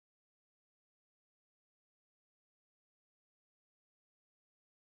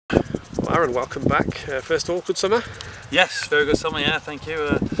Aaron, welcome back. First of all, good summer? Yes, very good summer, yeah, thank you.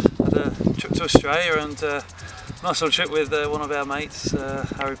 Had a trip to Australia and nice little trip with one of our mates,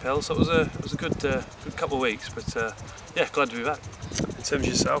 Harry Pell, so it was a good couple of weeks, but yeah, glad to be back. In terms of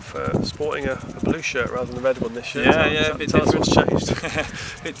yourself, sporting a blue shirt rather than the red one this year. Yeah, a bit different. What's changed?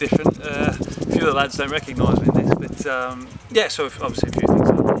 A bit different. A few of the lads don't recognise me in this, but yeah, so obviously a few things,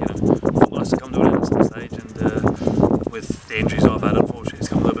 football has to come to an end at some stage, and with the injuries I've had, unfortunately, it's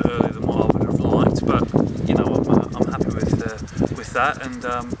come a little bit earlier than what I would have liked, but I'm happy with that,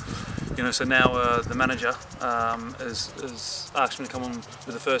 and so now the manager has asked me to come on with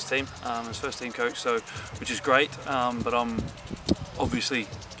the first team as first team coach, so which is great, but I'm obviously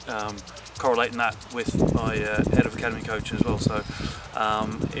correlating that with my head of academy coach as well, so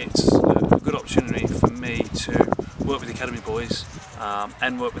it's a good opportunity for me to work with the academy boys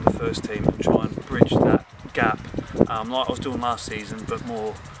and work with the first team and try and bridge that gap like I was doing last season, but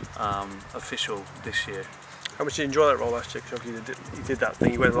more official this year. How much did you enjoy that role last year? Because you did that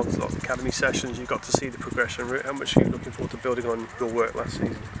thing, you went along to a lot of academy sessions, you got to see the progression route. How much are you looking forward to building on your work last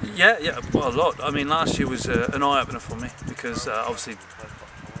season? Yeah, well, a lot. I mean, last year was an eye-opener for me because obviously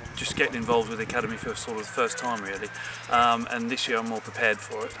just getting involved with the academy for sort of the first time really, and this year I'm more prepared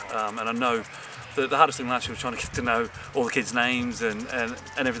for it, and I know the hardest thing last year was trying to get to know all the kids' names and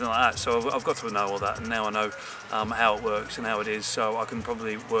everything like that, so I've got to know all that, and now I know how it works and how it is, so I can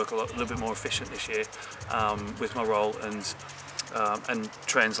probably work a little bit more efficient this year with my role and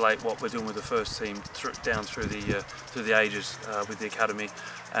translate what we're doing with the first team down through the ages with the academy,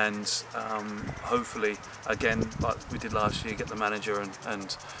 and hopefully again like we did last year, get the manager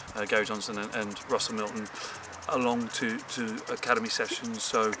and Gary Johnson and Russell Milton along to academy sessions,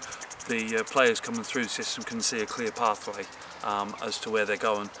 so the players coming through the system can see a clear pathway as to where they're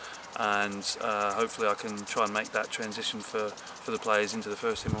going, and hopefully I can try and make that transition for the players into the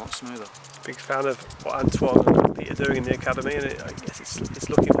first team a lot smoother. Big fan of what Antoine and Pete are doing in the academy, and I guess it's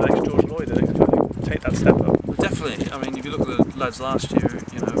looking for the next George Lloyd, isn't it, to take that step up? Definitely. I mean, if you look at the lads last year,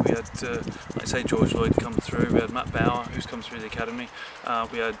 we had, like I say, George Lloyd come through. We had Matt Bauer, who's come through the academy.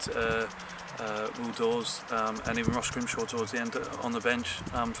 We had Will Dawes and even Ross Grimshaw towards the end on the bench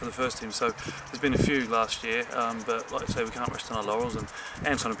for the first team. So there's been a few last year, but like I say, we can't rest on our laurels. And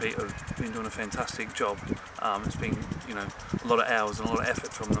Anton and Pete have been doing a fantastic job. It's been a lot of hours and a lot of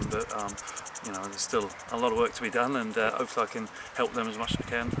effort from them, but there's still a lot of work to be done, and hopefully I can help them as much as I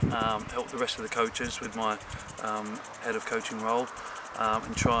can, help the rest of the coaches with my head of coaching role,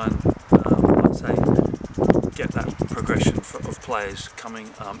 and try and like I say, get that progression of players coming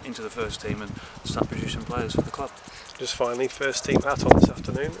into the first team and start producing players for the club. Just finally, first team hat on this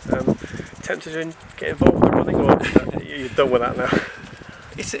afternoon. Tempted to get involved with the running, or you're done with that now?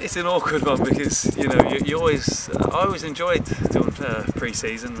 It's an awkward one because I always enjoyed doing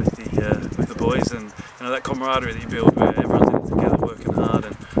pre-season with the boys, and that camaraderie that you build where everyone's in it together working hard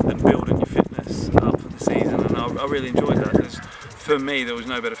and building your fitness up for the season, and I really enjoyed that. For me, there was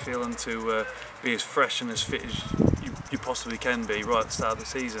no better feeling to be as fresh and as fit as you possibly can be right at the start of the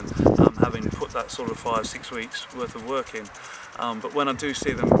season, having put that sort of 5-6 weeks worth of work in. But when I do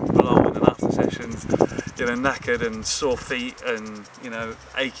see them below in and after sessions, knackered and sore feet and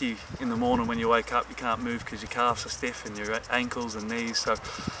achy in the morning when you wake up, you can't move because your calves are stiff and your ankles and knees. So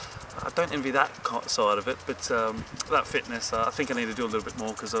I don't envy that side of it, but that fitness, I think I need to do a little bit more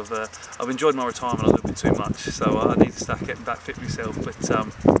because I've enjoyed my retirement a little bit too much, so I need to start getting back fit myself. But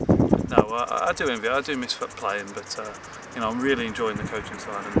no, I do envy it. I do miss playing, but I'm really enjoying the coaching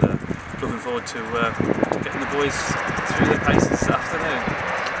side and looking forward to getting the boys through their paces this afternoon.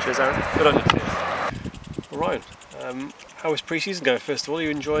 Cheers, Aaron. Good on you. Cheers. Well, Ryan, how is pre-season going? First of all, are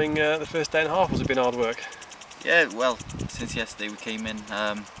you enjoying the first day and a half? Has it been hard work? Yeah, well, since yesterday we came in,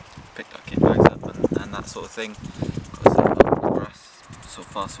 picked our kit bags up and that sort of thing. Got to set up the grass. So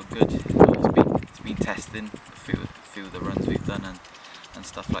far so good. It's been testing a few of the runs we've done and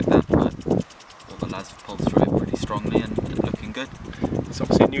stuff like that, but all the lads have pulled through it pretty strongly and looking good. It's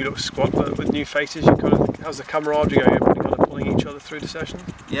obviously a new look squad, but with new faces, how's the camaraderie going? Everybody kind of pulling each other through the session?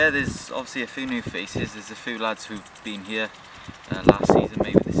 Yeah, there's obviously a few new faces. There's a few lads who've been here last season,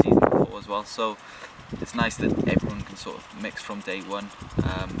 maybe the season before as well. So it's nice that everyone can sort of mix from day one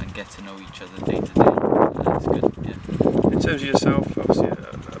and get to know each other day to day. It's good, yeah. In terms of yourself, obviously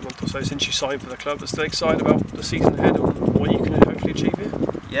a month or so since you signed for the club, still excited about the season ahead and what you can hopefully achieve here?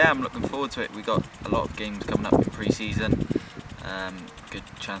 Yeah, I'm looking forward to it. We got a lot of games coming up in pre-season. Good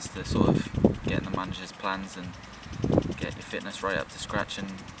chance to sort of get in the manager's plans and get your fitness right up to scratch, and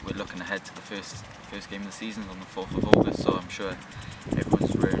we're looking ahead to the first game of the season on the 4th of August, so I'm sure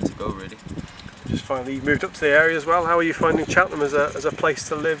everyone's ready to go really. just finally, you moved up to the area as well. How are you finding Cheltenham as a place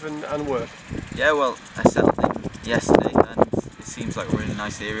to live and work? Yeah, well, I settled in yesterday and it seems like we're in a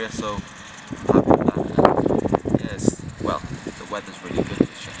nice area, so I'm happy with that. And yes, well, the weather's really good,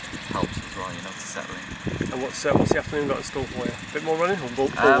 which helps as well, you know, to settle in. And what's the afternoon got in store for you? A bit more running or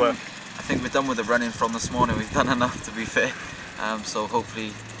ball work? I think we're done with the running from this morning. We've done enough, to be fair. So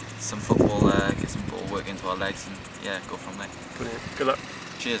hopefully some football, get some ball work into our legs and yeah, go from there. Brilliant. Good luck.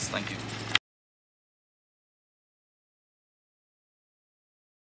 Cheers, thank you.